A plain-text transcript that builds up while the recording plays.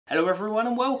Hello everyone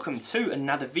and welcome to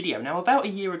another video. Now about a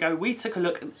year ago we took a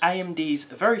look at AMD's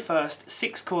very first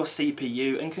 6-core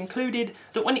CPU and concluded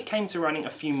that when it came to running a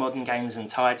few modern games and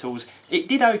titles, it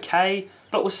did okay,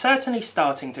 but was certainly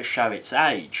starting to show its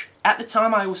age. At the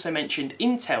time I also mentioned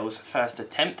Intel's first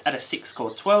attempt at a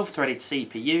 6-core 12-threaded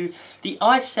CPU, the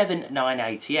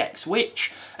i7-980X,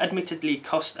 which admittedly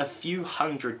cost a few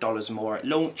 $100s more at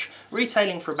launch,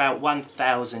 retailing for about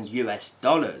 $1,000 US.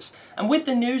 And with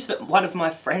the news that one of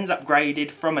my friends upgraded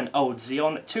from an old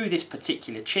Xeon to this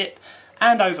particular chip,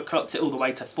 and overclocked it all the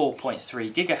way to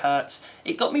 4.3 GHz,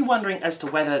 it got me wondering as to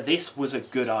whether this was a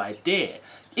good idea.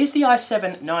 Is the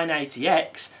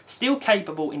i7-980X still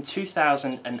capable in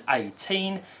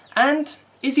 2018, and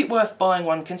is it worth buying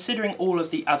one considering all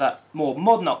of the other more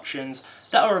modern options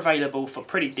that are available for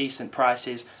pretty decent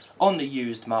prices on the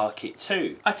used market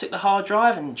too? I took the hard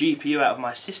drive and GPU out of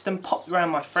my system, popped around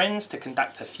my friends to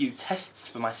conduct a few tests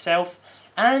for myself,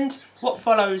 and what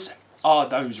follows are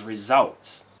those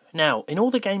results. Now, in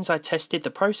all the games I tested,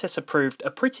 the processor proved a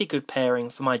pretty good pairing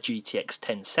for my GTX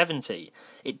 1070.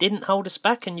 It didn't hold us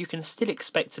back and you can still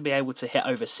expect to be able to hit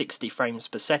over 60 frames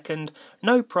per second,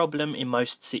 no problem in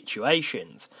most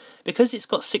situations. Because it's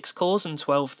got 6 cores and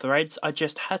 12 threads, I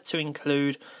just had to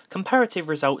include comparative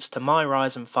results to my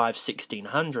Ryzen 5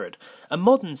 1600, a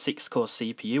modern 6-core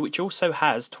CPU which also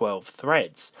has 12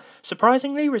 threads.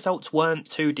 Surprisingly, results weren't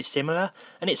too dissimilar,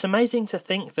 and it's amazing to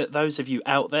think that those of you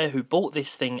out there who bought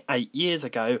this thing 8 years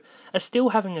ago are still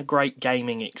having a great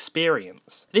gaming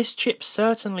experience. This chip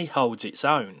certainly holds its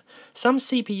own. Some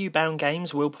CPU-bound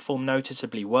games will perform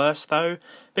noticeably worse though,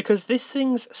 because this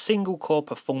thing's single-core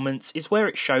performance is where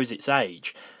it shows its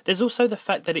age. There's also the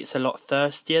fact that it's a lot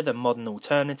thirstier than modern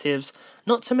alternatives,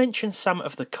 not to mention some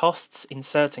of the costs in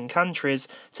certain countries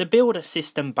to build a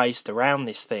system based around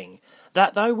this thing.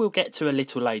 That though we'll get to a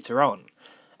little later on.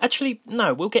 Actually,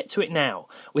 no, we'll get to it now.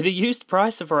 With a used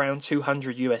price of around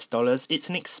 $200 US, it's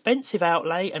an expensive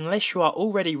outlay unless you are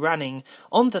already running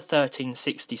on the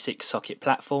 1366 socket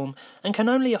platform and can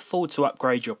only afford to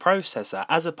upgrade your processor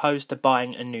as opposed to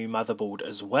buying a new motherboard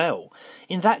as well.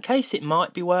 In that case it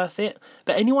might be worth it,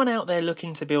 but anyone out there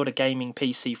looking to build a gaming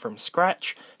PC from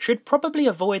scratch should probably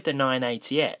avoid the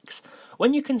 980X.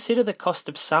 When you consider the cost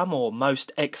of some or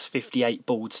most X58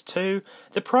 boards too,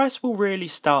 the price will really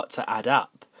start to add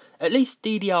up. At least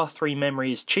DDR3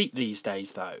 memory is cheap these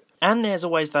days though. And there's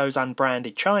always those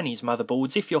unbranded Chinese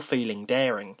motherboards if you're feeling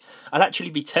daring. I'll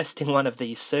actually be testing one of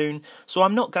these soon, so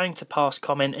I'm not going to pass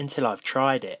comment until I've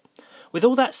tried it. With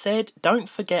all that said, don't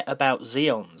forget about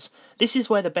Xeons. This is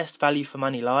where the best value for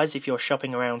money lies if you're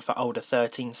shopping around for older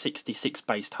 1366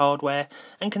 based hardware,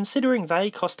 and considering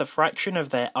they cost a fraction of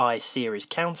their i-series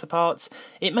counterparts,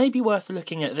 it may be worth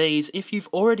looking at these if you've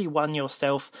already won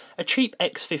yourself a cheap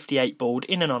X58 board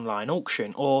in an online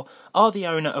auction, or are the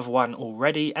owner of one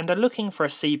already and are looking for a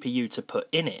CPU to put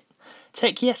in it.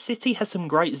 Tech Yes City has some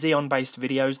great Xeon based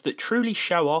videos that truly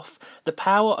show off the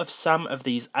power of some of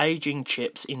these aging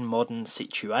chips in modern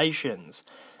situations.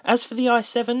 As for the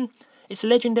i7, its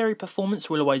legendary performance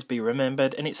will always be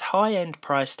remembered and its high-end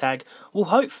price tag will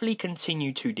hopefully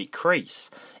continue to decrease.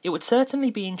 It would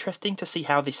certainly be interesting to see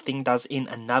how this thing does in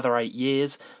another 8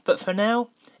 years, but for now,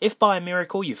 if by a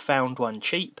miracle you've found one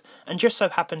cheap and just so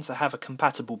happens to have a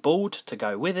compatible board to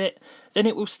go with it, then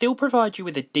it will still provide you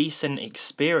with a decent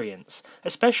experience,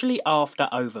 especially after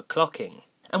overclocking.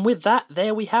 And with that,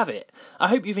 there we have it. I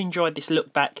hope you've enjoyed this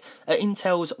look back at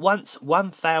Intel's once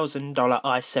 $1,000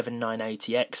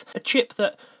 i7-980X, a chip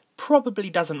that probably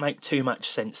doesn't make too much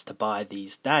sense to buy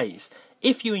these days.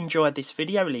 If you enjoyed this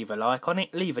video, leave a like on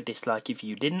it, leave a dislike if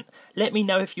you didn't. Let me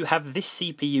know if you have this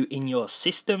CPU in your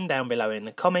system down below in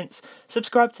the comments.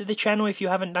 Subscribe to the channel if you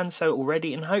haven't done so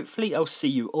already, and hopefully I'll see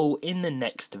you all in the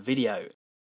next video.